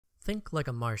Think like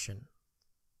a Martian.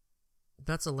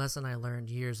 That's a lesson I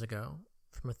learned years ago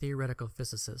from a theoretical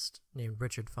physicist named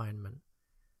Richard Feynman.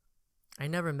 I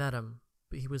never met him,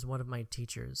 but he was one of my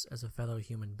teachers as a fellow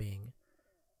human being,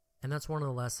 and that's one of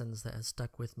the lessons that has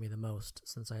stuck with me the most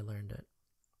since I learned it.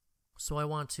 So I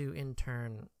want to, in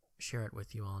turn, share it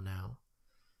with you all now.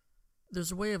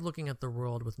 There's a way of looking at the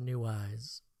world with new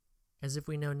eyes, as if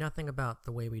we know nothing about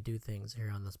the way we do things here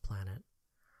on this planet.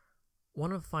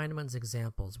 One of Feynman's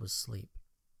examples was sleep.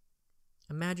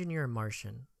 Imagine you're a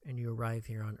Martian and you arrive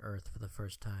here on Earth for the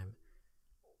first time,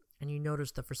 and you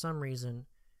notice that for some reason,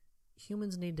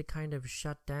 humans need to kind of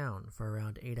shut down for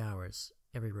around 8 hours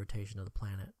every rotation of the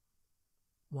planet.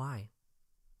 Why?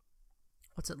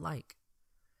 What's it like?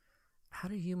 How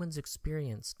do humans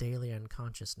experience daily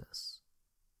unconsciousness?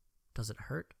 Does it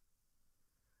hurt?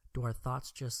 Do our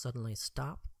thoughts just suddenly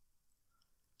stop?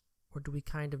 Or do we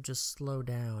kind of just slow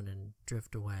down and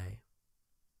drift away?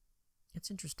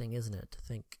 It's interesting, isn't it, to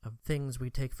think of things we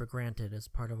take for granted as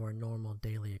part of our normal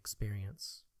daily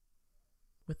experience.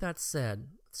 With that said,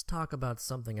 let's talk about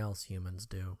something else humans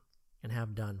do, and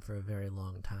have done for a very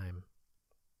long time.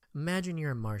 Imagine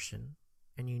you're a Martian,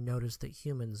 and you notice that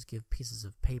humans give pieces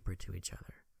of paper to each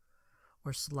other,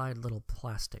 or slide little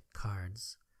plastic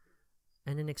cards,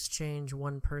 and in exchange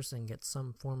one person gets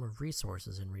some form of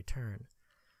resources in return,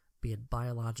 be it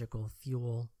biological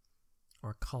fuel,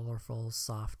 or colorful,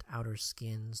 soft outer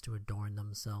skins to adorn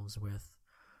themselves with,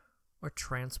 or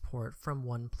transport from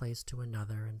one place to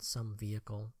another in some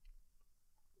vehicle.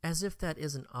 As if that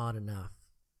isn't odd enough,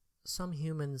 some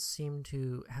humans seem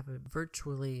to have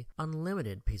virtually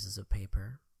unlimited pieces of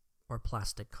paper, or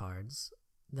plastic cards,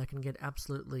 that can get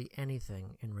absolutely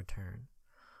anything in return,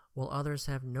 while others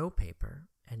have no paper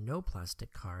and no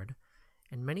plastic card,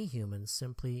 and many humans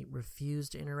simply refuse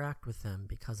to interact with them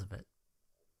because of it.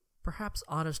 Perhaps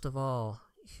oddest of all,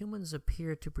 humans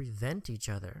appear to prevent each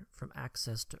other from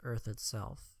access to Earth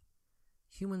itself.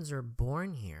 Humans are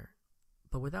born here,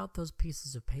 but without those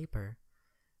pieces of paper,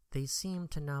 they seem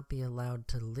to not be allowed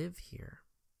to live here.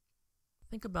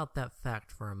 Think about that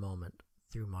fact for a moment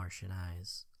through Martian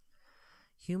eyes.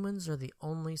 Humans are the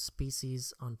only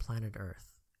species on planet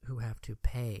Earth who have to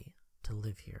pay to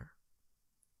live here.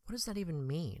 What does that even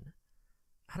mean?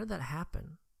 How did that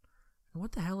happen? And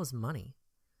what the hell is money?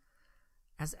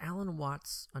 As Alan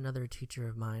Watts, another teacher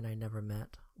of mine I never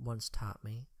met, once taught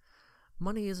me,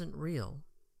 money isn't real.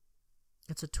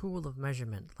 It's a tool of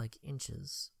measurement like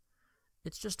inches.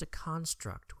 It's just a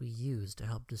construct we use to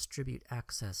help distribute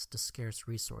access to scarce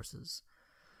resources.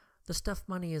 The stuff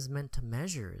money is meant to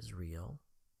measure is real,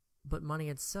 but money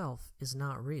itself is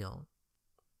not real.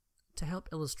 To help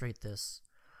illustrate this,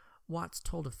 Watts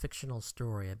told a fictional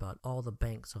story about all the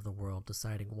banks of the world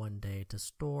deciding one day to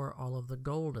store all of the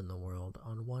gold in the world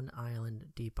on one island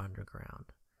deep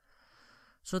underground,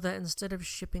 so that instead of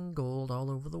shipping gold all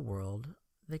over the world,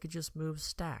 they could just move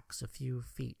stacks a few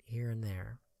feet here and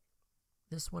there.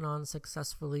 This went on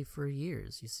successfully for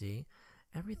years, you see.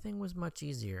 Everything was much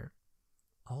easier.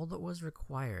 All that was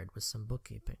required was some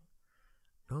bookkeeping.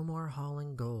 No more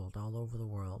hauling gold all over the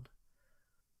world.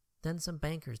 Then some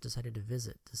bankers decided to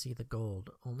visit to see the gold,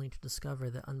 only to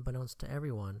discover that unbeknownst to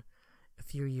everyone, a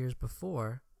few years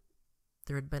before,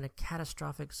 there had been a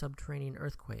catastrophic subterranean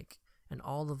earthquake, and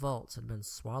all the vaults had been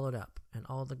swallowed up, and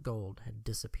all the gold had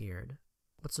disappeared.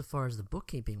 But so far as the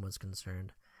bookkeeping was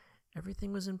concerned,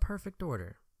 everything was in perfect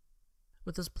order.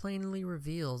 What this plainly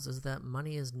reveals is that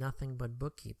money is nothing but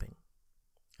bookkeeping.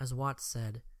 As Watts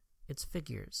said, it's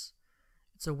figures.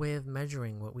 It's a way of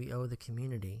measuring what we owe the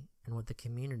community and what the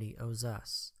community owes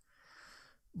us.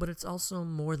 But it's also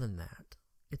more than that.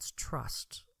 It's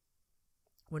trust.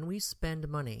 When we spend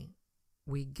money,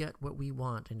 we get what we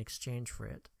want in exchange for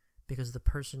it, because the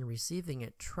person receiving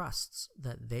it trusts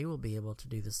that they will be able to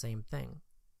do the same thing.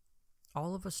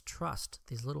 All of us trust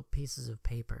these little pieces of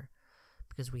paper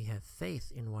because we have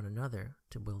faith in one another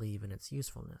to believe in its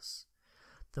usefulness.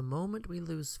 The moment we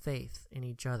lose faith in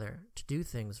each other to do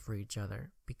things for each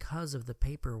other because of the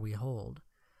paper we hold,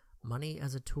 money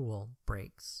as a tool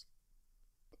breaks.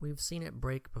 We've seen it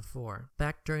break before.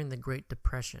 Back during the Great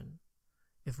Depression,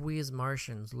 if we as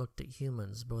Martians looked at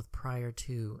humans both prior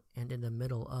to and in the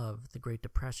middle of the Great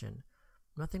Depression,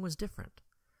 nothing was different.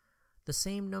 The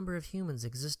same number of humans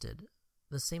existed,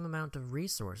 the same amount of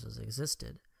resources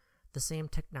existed, the same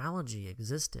technology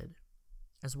existed.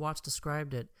 As Watts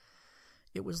described it,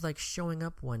 it was like showing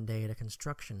up one day at a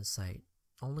construction site,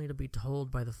 only to be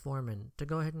told by the foreman to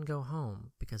go ahead and go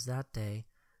home, because that day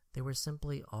they were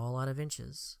simply all out of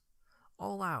inches.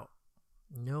 All out.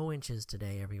 No inches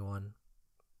today, everyone.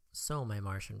 So, my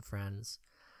Martian friends,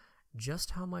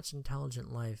 just how much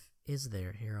intelligent life is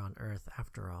there here on Earth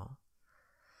after all.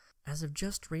 As of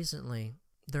just recently,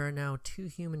 there are now 2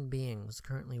 human beings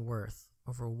currently worth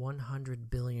over $100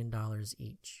 billion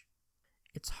each.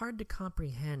 It's hard to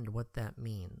comprehend what that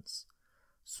means,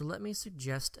 so let me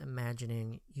suggest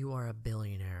imagining you are a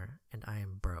billionaire and I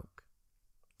am broke.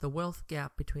 The wealth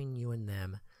gap between you and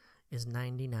them is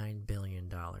 $99 billion.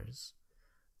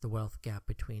 The wealth gap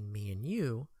between me and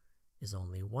you is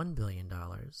only $1 billion.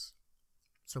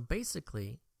 So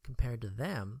basically, compared to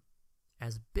them,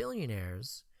 as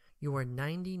billionaires, you are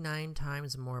 99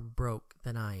 times more broke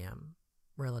than I am,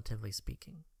 relatively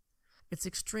speaking. It's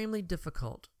extremely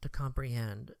difficult to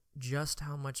comprehend just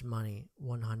how much money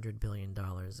 $100 billion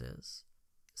is.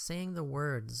 Saying the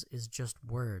words is just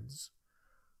words.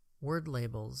 Word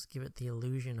labels give it the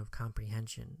illusion of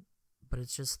comprehension, but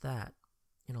it's just that,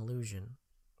 an illusion.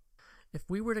 If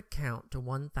we were to count to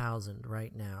 1,000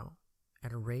 right now,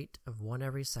 at a rate of 1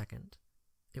 every second,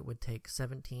 it would take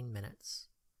 17 minutes.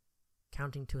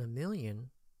 Counting to 1,000,000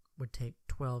 would take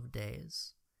 12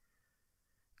 days.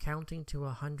 Counting to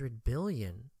 100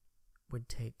 billion would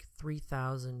take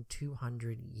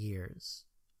 3,200 years.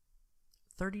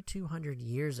 3,200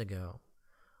 years ago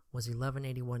was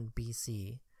 1181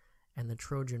 BC, and the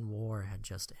Trojan War had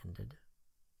just ended.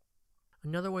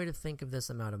 Another way to think of this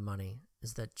amount of money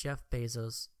is that Jeff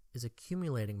Bezos is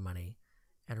accumulating money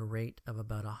at a rate of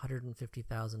about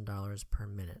 $150,000 per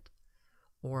minute,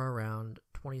 or around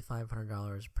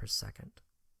 $2,500 per second.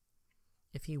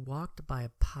 If he walked by a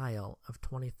pile of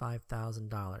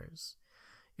 $25,000,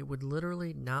 it would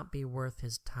literally not be worth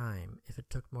his time if it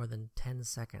took more than 10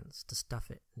 seconds to stuff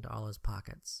it into all his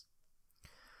pockets.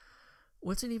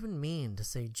 What's it even mean to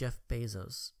say Jeff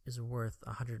Bezos is worth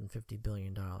 $150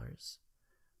 billion?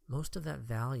 Most of that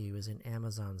value is in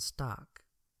Amazon stock.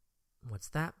 What's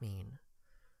that mean?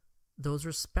 Those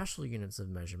are special units of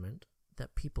measurement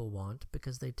that people want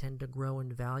because they tend to grow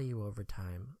in value over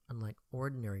time, unlike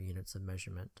ordinary units of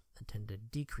measurement that tend to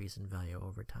decrease in value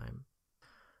over time.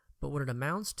 But what it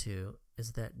amounts to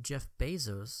is that Jeff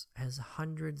Bezos has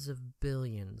hundreds of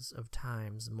billions of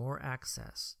times more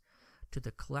access to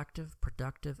the collective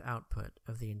productive output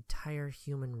of the entire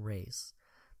human race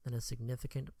than a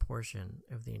significant portion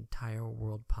of the entire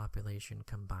world population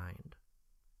combined.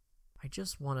 I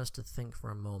just want us to think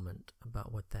for a moment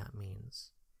about what that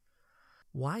means.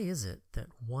 Why is it that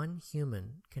one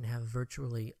human can have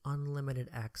virtually unlimited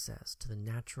access to the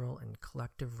natural and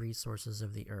collective resources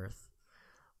of the earth,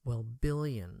 while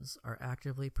billions are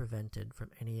actively prevented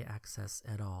from any access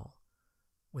at all,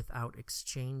 without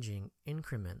exchanging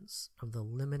increments of the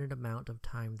limited amount of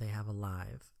time they have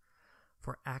alive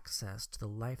for access to the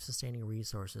life-sustaining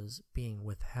resources being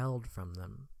withheld from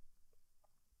them?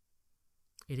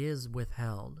 It is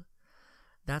withheld.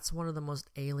 That's one of the most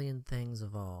alien things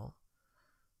of all.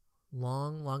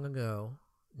 Long, long ago,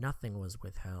 nothing was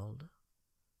withheld.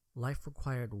 Life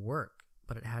required work,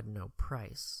 but it had no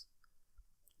price.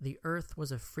 The earth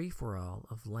was a free-for-all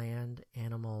of land,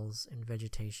 animals, and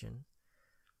vegetation.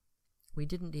 We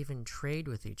didn't even trade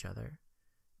with each other.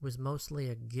 It was mostly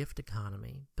a gift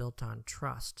economy built on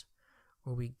trust,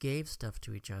 where we gave stuff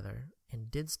to each other and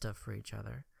did stuff for each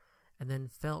other, and then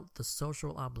felt the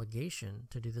social obligation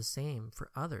to do the same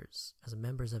for others as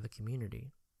members of a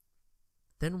community.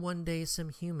 Then one day some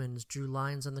humans drew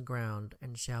lines on the ground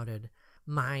and shouted,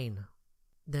 "Mine!"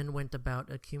 Then went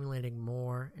about accumulating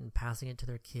more and passing it to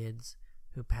their kids,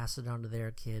 who passed it on to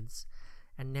their kids,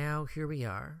 and now here we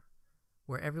are,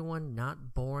 where everyone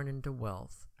not born into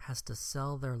wealth has to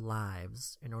sell their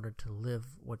lives in order to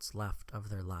live what's left of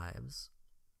their lives.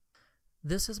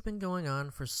 This has been going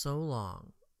on for so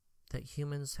long that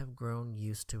humans have grown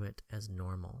used to it as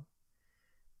normal.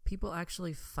 People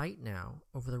actually fight now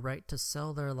over the right to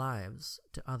sell their lives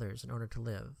to others in order to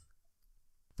live.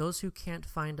 Those who can't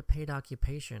find a paid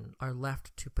occupation are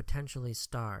left to potentially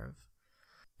starve,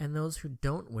 and those who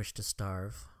don't wish to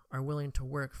starve are willing to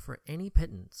work for any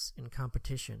pittance in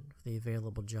competition for the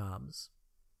available jobs.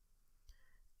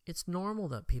 It's normal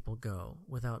that people go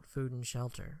without food and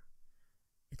shelter.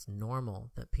 It's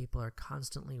normal that people are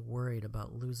constantly worried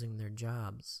about losing their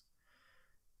jobs.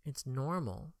 It's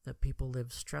normal that people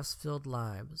live stress-filled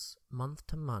lives, month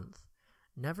to month,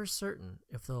 never certain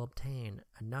if they'll obtain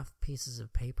enough pieces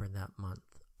of paper that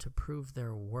month to prove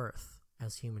their worth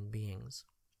as human beings.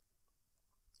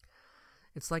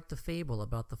 It's like the fable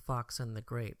about the fox and the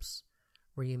grapes,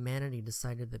 where humanity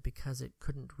decided that because it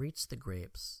couldn't reach the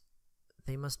grapes,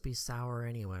 they must be sour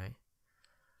anyway.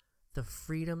 The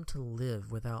freedom to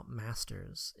live without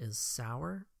masters is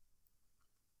sour?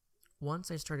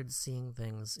 Once I started seeing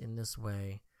things in this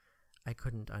way, I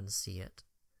couldn't unsee it.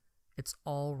 It's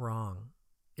all wrong.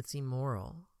 It's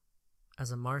immoral.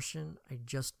 As a Martian, I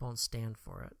just won't stand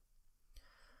for it.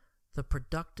 The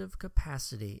productive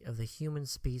capacity of the human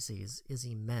species is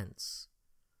immense.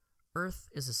 Earth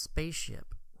is a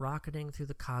spaceship rocketing through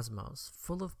the cosmos,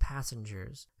 full of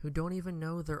passengers who don't even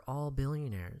know they're all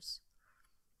billionaires.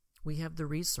 We have the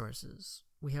resources,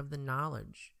 we have the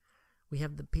knowledge, we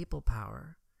have the people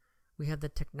power, we have the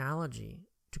technology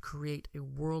to create a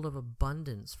world of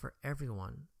abundance for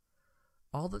everyone.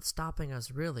 All that's stopping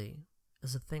us really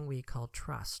is a thing we call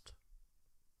trust.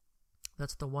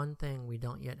 That's the one thing we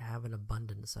don't yet have an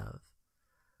abundance of.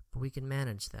 But we can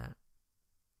manage that.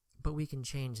 But we can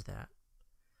change that.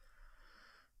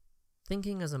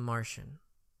 Thinking as a Martian,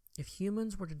 if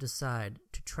humans were to decide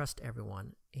to trust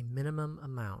everyone a minimum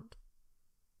amount,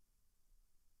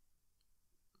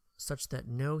 such that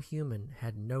no human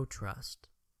had no trust,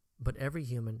 but every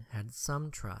human had some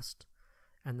trust,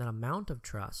 and that amount of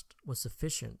trust was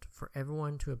sufficient for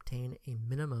everyone to obtain a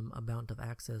minimum amount of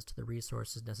access to the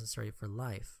resources necessary for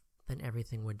life, then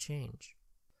everything would change.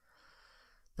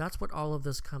 That's what all of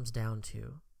this comes down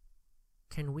to.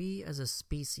 Can we as a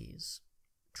species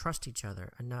trust each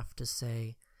other enough to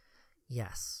say,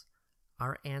 yes,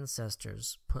 our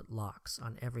ancestors put locks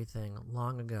on everything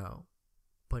long ago,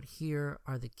 but here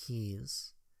are the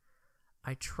keys.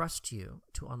 I trust you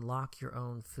to unlock your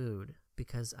own food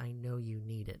because I know you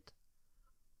need it.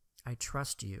 I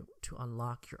trust you to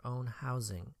unlock your own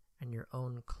housing and your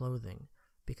own clothing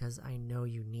because I know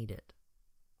you need it.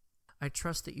 I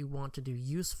trust that you want to do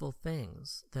useful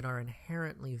things that are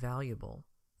inherently valuable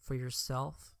for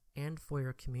yourself and for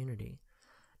your community,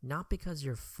 not because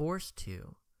you're forced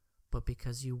to, but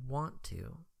because you want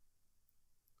to.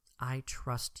 I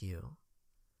trust you.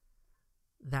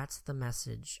 That's the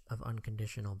message of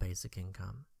unconditional basic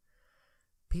income.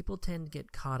 People tend to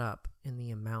get caught up in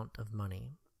the amount of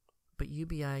money, but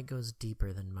UBI goes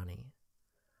deeper than money.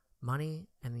 Money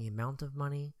and the amount of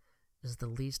money is the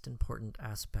least important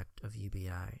aspect of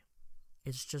UBI.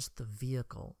 It's just the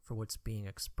vehicle for what's being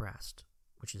expressed,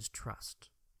 which is trust.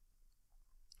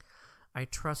 I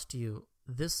trust you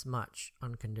this much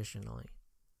unconditionally.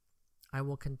 I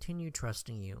will continue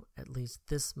trusting you at least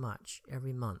this much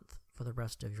every month for the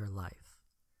rest of your life.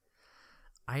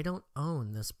 I don't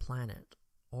own this planet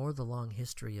or the long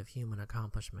history of human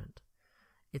accomplishment.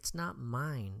 It's not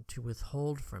mine to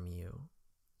withhold from you.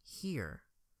 Here,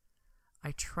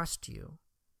 I trust you.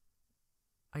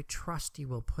 I trust you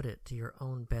will put it to your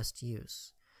own best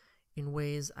use in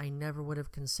ways I never would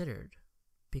have considered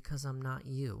because I'm not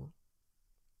you.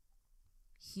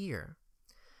 Here,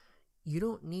 you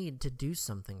don't need to do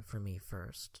something for me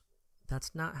first.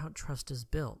 That's not how trust is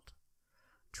built.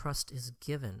 Trust is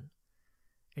given.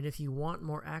 And if you want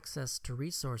more access to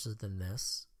resources than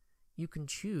this, you can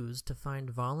choose to find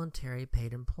voluntary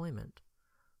paid employment,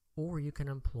 or you can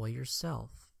employ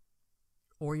yourself,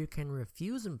 or you can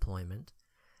refuse employment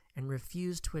and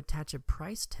refuse to attach a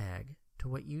price tag to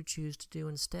what you choose to do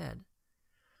instead.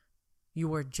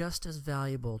 You are just as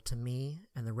valuable to me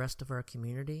and the rest of our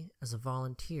community as a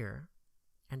volunteer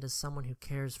and as someone who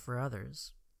cares for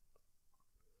others.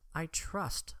 I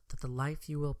trust that the life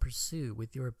you will pursue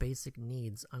with your basic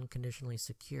needs unconditionally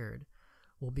secured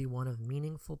will be one of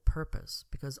meaningful purpose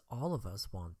because all of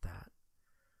us want that.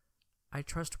 I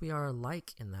trust we are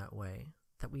alike in that way,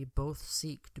 that we both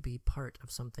seek to be part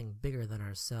of something bigger than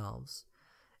ourselves,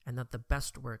 and that the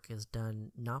best work is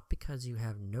done not because you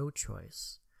have no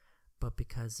choice, but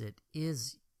because it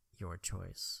is your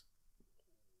choice.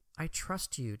 I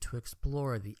trust you to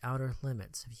explore the outer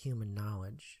limits of human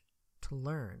knowledge, to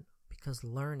learn, because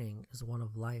learning is one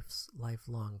of life's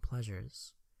lifelong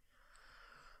pleasures.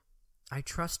 I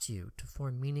trust you to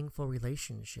form meaningful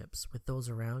relationships with those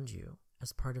around you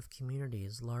as part of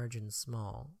communities large and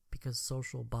small, because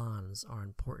social bonds are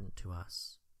important to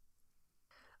us.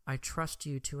 I trust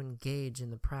you to engage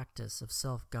in the practice of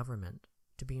self-government,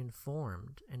 to be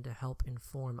informed and to help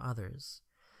inform others,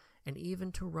 and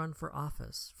even to run for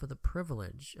office for the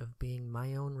privilege of being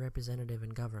my own representative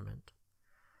in government.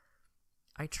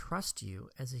 I trust you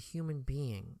as a human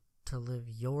being to live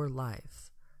your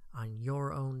life on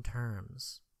your own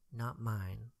terms, not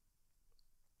mine.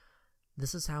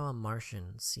 This is how a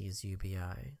Martian sees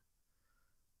UBI.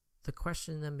 The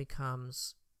question then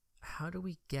becomes, how do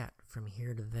we get from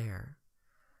here to there?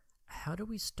 How do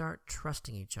we start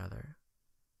trusting each other?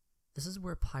 This is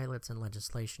where pilots and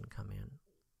legislation come in.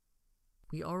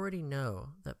 We already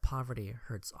know that poverty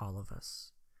hurts all of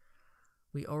us.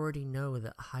 We already know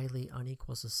that highly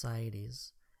unequal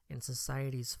societies and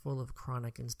societies full of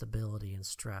chronic instability and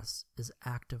stress is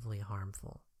actively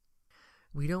harmful.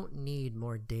 We don't need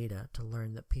more data to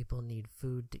learn that people need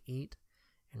food to eat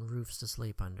and roofs to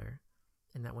sleep under,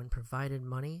 and that when provided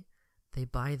money, they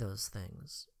buy those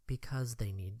things because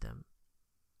they need them.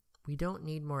 We don't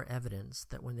need more evidence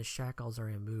that when the shackles are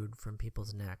removed from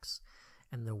people's necks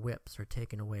and the whips are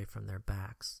taken away from their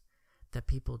backs, that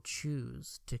people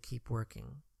choose to keep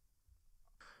working.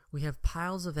 We have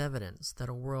piles of evidence that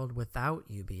a world without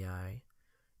UBI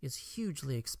is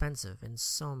hugely expensive in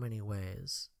so many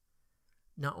ways.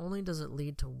 Not only does it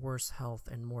lead to worse health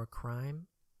and more crime,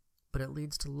 but it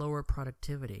leads to lower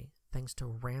productivity thanks to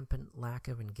rampant lack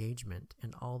of engagement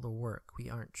in all the work we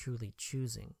aren't truly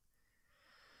choosing.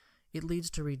 It leads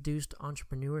to reduced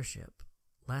entrepreneurship,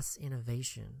 less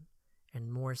innovation,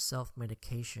 and more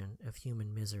self-medication of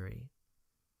human misery.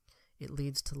 It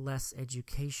leads to less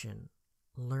education,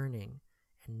 learning,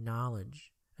 and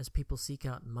knowledge as people seek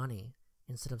out money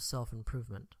instead of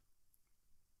self-improvement.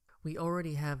 We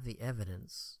already have the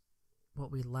evidence. What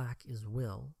we lack is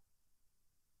will.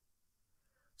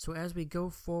 So as we go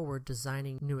forward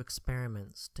designing new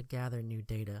experiments to gather new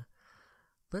data,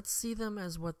 let's see them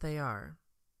as what they are.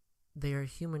 They are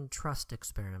human trust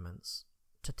experiments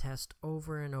to test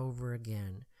over and over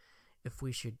again if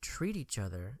we should treat each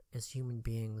other as human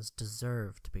beings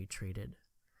deserve to be treated.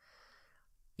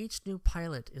 Each new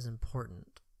pilot is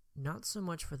important, not so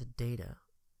much for the data,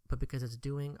 but because it's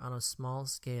doing on a small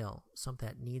scale something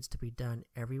that needs to be done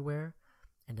everywhere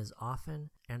and as often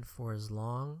and for as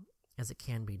long as it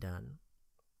can be done.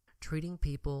 Treating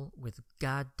people with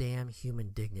goddamn human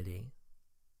dignity.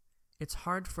 It's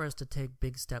hard for us to take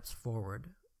big steps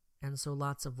forward, and so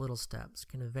lots of little steps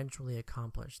can eventually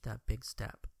accomplish that big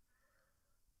step.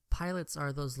 Pilots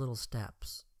are those little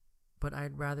steps, but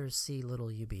I'd rather see little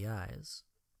UBIs.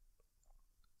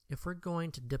 If we're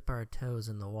going to dip our toes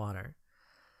in the water,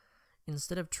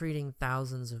 instead of treating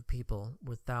thousands of people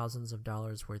with thousands of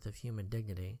dollars worth of human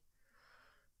dignity,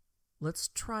 let's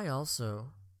try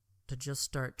also to just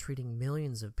start treating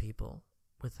millions of people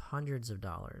with hundreds of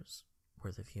dollars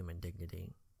worth of human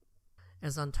dignity.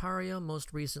 As Ontario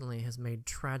most recently has made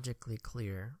tragically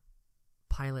clear,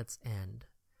 pilots end.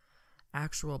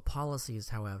 Actual policies,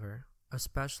 however,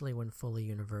 especially when fully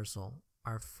universal,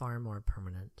 are far more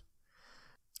permanent.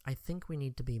 I think we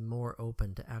need to be more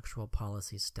open to actual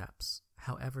policy steps,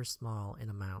 however small in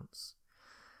amounts.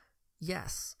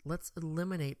 Yes, let's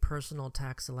eliminate personal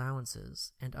tax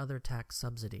allowances and other tax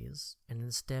subsidies, and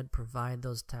instead provide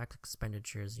those tax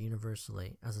expenditures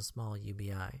universally as a small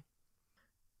UBI.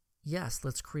 Yes,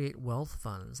 let's create wealth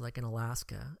funds like in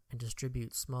Alaska and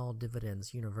distribute small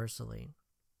dividends universally.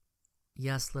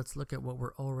 Yes, let's look at what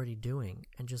we're already doing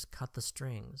and just cut the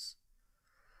strings.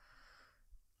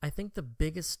 I think the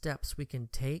biggest steps we can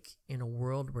take in a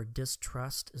world where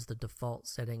distrust is the default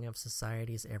setting of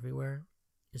societies everywhere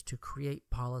is to create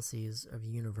policies of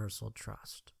universal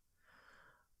trust.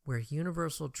 Where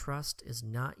universal trust is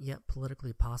not yet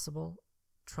politically possible,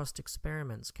 trust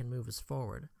experiments can move us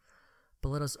forward. But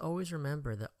let us always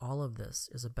remember that all of this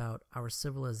is about our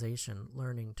civilization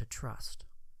learning to trust.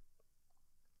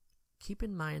 Keep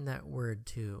in mind that word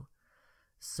too,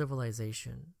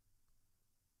 civilization.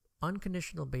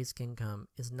 Unconditional basic income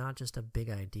is not just a big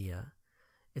idea,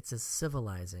 it's a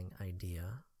civilizing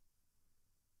idea.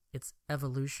 It's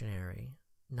evolutionary,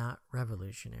 not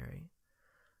revolutionary.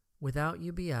 Without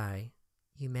UBI,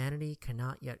 humanity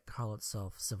cannot yet call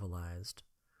itself civilized,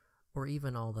 or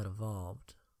even all that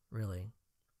evolved, really.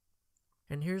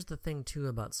 And here's the thing too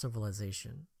about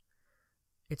civilization.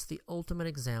 It's the ultimate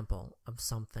example of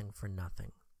something for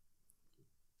nothing.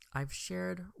 I've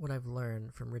shared what I've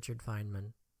learned from Richard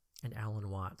Feynman and Alan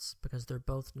Watts because they're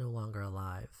both no longer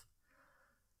alive.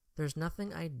 There's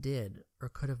nothing I did or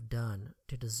could have done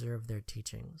to deserve their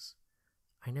teachings.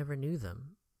 I never knew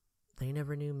them. They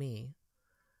never knew me.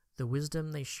 The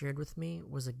wisdom they shared with me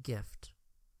was a gift.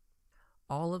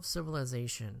 All of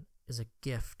civilization is a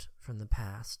gift from the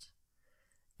past.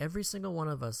 Every single one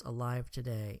of us alive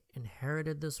today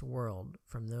inherited this world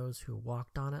from those who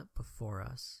walked on it before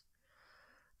us.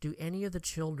 Do any of the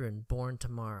children born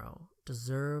tomorrow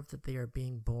deserve that they are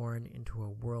being born into a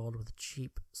world with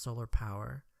cheap solar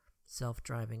power,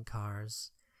 self-driving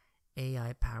cars,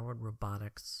 AI-powered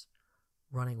robotics,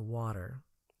 running water,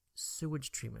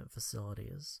 sewage treatment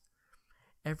facilities,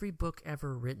 every book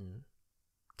ever written,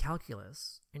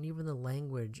 calculus, and even the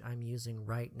language I'm using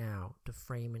right now to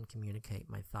frame and communicate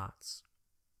my thoughts?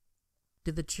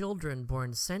 Did the children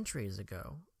born centuries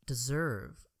ago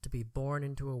deserve to be born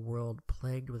into a world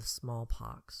plagued with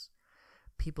smallpox,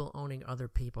 people owning other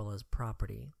people as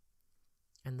property,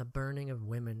 and the burning of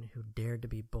women who dared to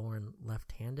be born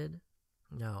left-handed?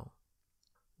 No.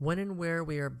 When and where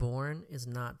we are born is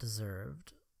not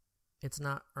deserved. It's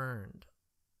not earned.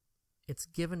 It's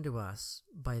given to us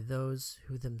by those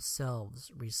who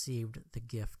themselves received the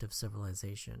gift of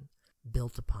civilization,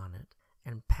 built upon it,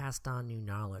 and passed on new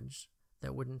knowledge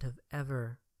that wouldn't have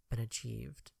ever been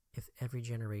achieved if every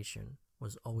generation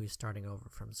was always starting over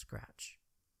from scratch.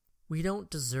 We don't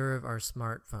deserve our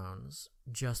smartphones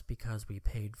just because we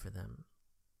paid for them.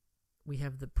 We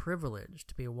have the privilege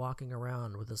to be walking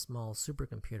around with a small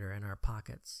supercomputer in our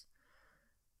pockets,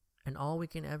 and all we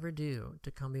can ever do to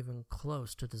come even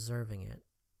close to deserving it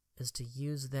is to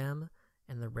use them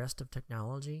and the rest of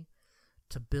technology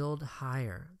to build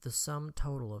higher the sum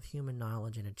total of human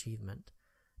knowledge and achievement,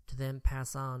 to then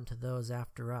pass on to those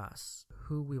after us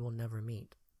who we will never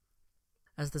meet.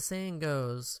 As the saying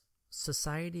goes,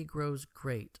 society grows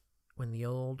great when the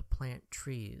old plant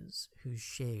trees whose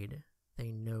shade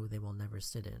they know they will never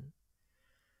sit in.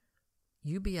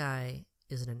 UBI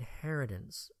is an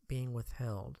inheritance being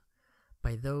withheld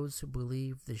by those who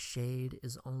believe the shade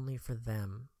is only for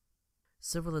them.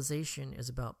 Civilization is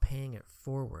about paying it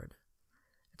forward.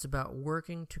 It's about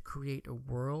working to create a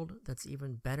world that's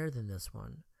even better than this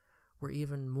one, where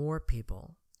even more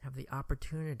people have the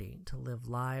opportunity to live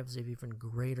lives of even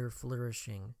greater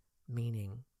flourishing,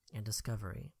 meaning, and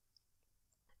discovery.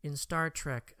 In Star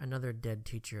Trek, another dead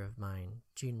teacher of mine,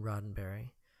 Gene Roddenberry,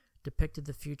 depicted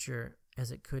the future as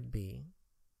it could be.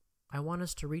 I want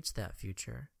us to reach that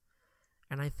future,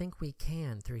 and I think we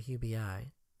can through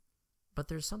UBI. But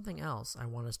there's something else I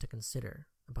want us to consider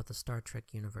about the Star Trek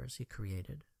universe he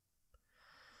created.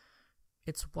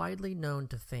 It's widely known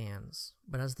to fans,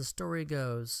 but as the story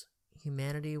goes,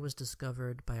 humanity was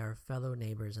discovered by our fellow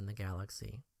neighbors in the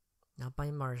galaxy, not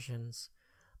by Martians,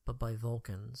 but by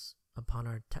Vulcans, upon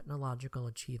our technological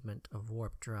achievement of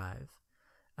warp drive,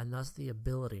 and thus the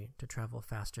ability to travel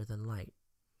faster than light.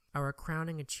 Our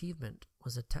crowning achievement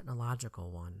was a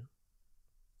technological one.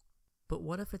 But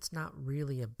what if it's not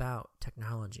really about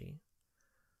technology?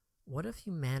 What if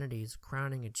humanity's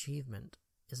crowning achievement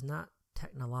is not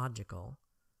technological,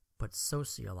 but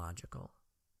sociological?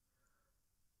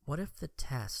 What if the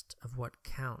test of what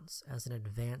counts as an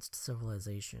advanced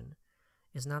civilization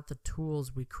is not the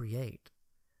tools we create,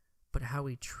 but how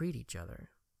we treat each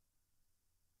other?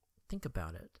 Think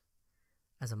about it.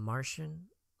 As a Martian,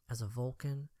 as a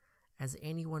Vulcan, as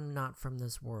anyone not from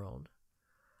this world,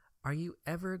 are you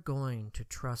ever going to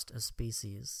trust a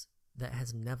species that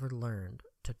has never learned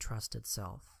to trust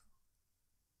itself?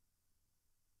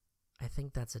 I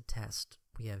think that's a test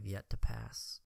we have yet to pass.